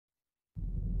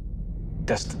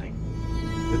destiny.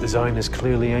 The design is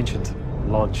clearly ancient,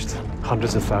 launched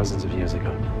hundreds of thousands of years ago.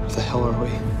 Where the hell are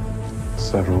we?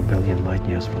 Several billion light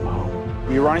years from home.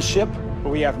 We are on a ship, but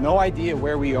we have no idea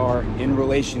where we are in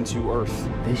relation to Earth.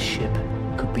 This ship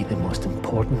could be the most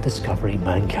important discovery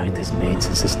mankind has made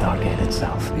since the Stargate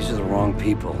itself. These are the wrong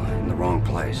people in the wrong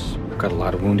place. We've got a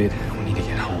lot of wounded. We need to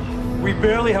get home. We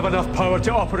barely have enough power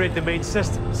to operate the main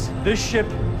systems. This ship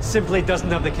simply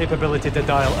doesn't have the capability to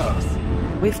dial Earth.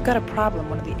 We've got a problem.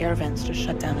 One of the air vents just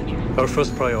shut down in here. Our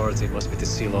first priority must be to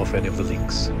seal off any of the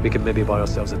leaks. We can maybe buy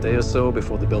ourselves a day or so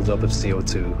before the buildup of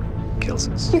CO2 kills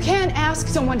us. You can't ask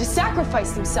someone to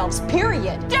sacrifice themselves,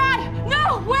 period. Dad!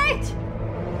 No, wait!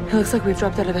 It looks like we've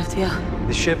dropped out of FTL.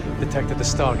 The ship detected the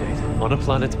Stargate on a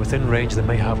planet within range that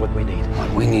may have what we need.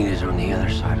 What we need is on the other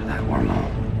side of that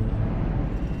wormhole.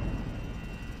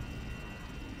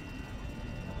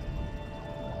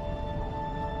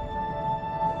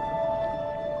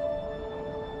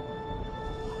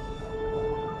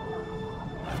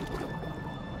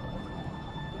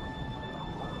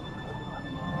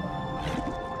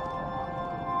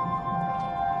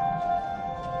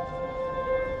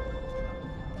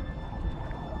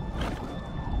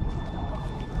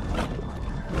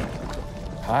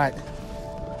 Hot.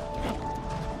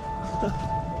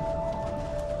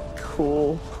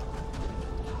 Cool.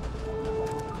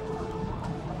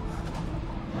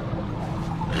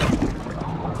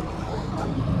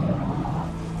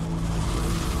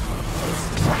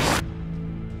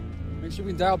 Make sure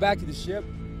we can dial back to the ship.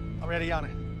 Already on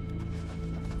it.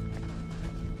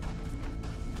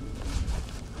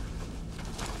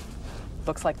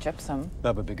 Looks like gypsum.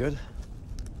 That would be good.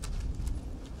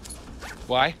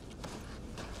 Why?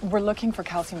 We're looking for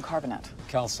calcium carbonate.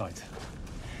 Calcite.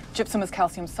 Gypsum is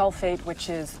calcium sulfate, which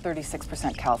is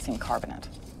 36% calcium carbonate.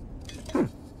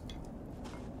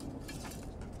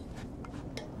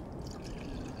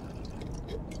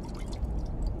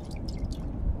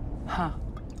 Huh.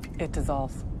 It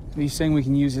dissolves. Are you saying we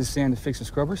can use this sand to fix the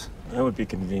scrubbers? That would be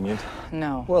convenient.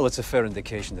 No. Well, it's a fair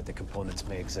indication that the components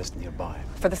may exist nearby.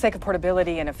 For the sake of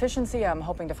portability and efficiency, I'm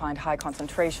hoping to find high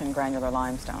concentration granular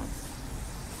limestone.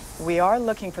 We are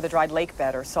looking for the dried lake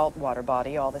bed or saltwater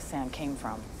body all this sand came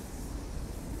from.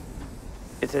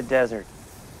 It's a desert.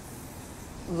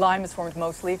 Lime is formed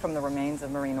mostly from the remains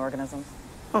of marine organisms.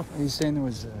 Are you saying there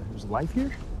was life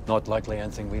here? Not likely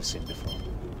anything we've seen before.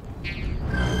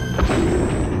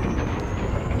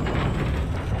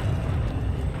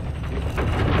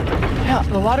 Yeah,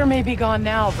 the water may be gone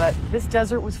now, but this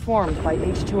desert was formed by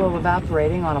H2O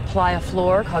evaporating on a playa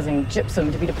floor, causing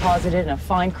gypsum to be deposited in a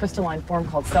fine crystalline form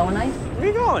called selenite. Where are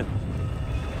you going?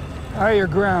 Higher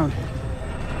ground.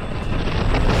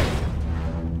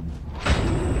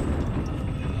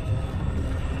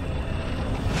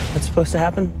 What's supposed to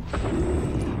happen?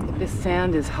 If this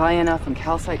sand is high enough in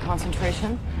calcite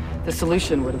concentration, the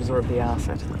solution would absorb the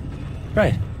acid.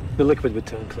 Right. The liquid would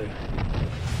turn clear.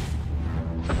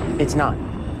 It's not.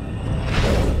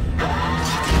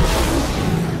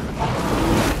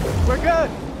 We're good.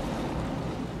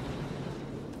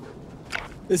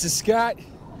 This is Scott.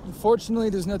 Unfortunately,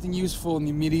 there's nothing useful in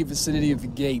the immediate vicinity of the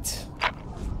gate.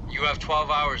 You have 12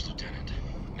 hours, Lieutenant.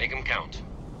 Make them count.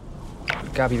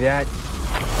 Copy that.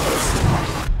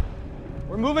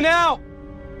 We're moving out.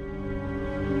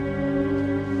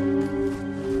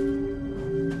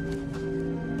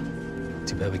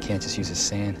 Too bad we can't just use the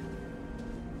sand.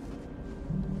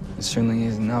 There certainly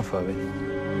is enough of it.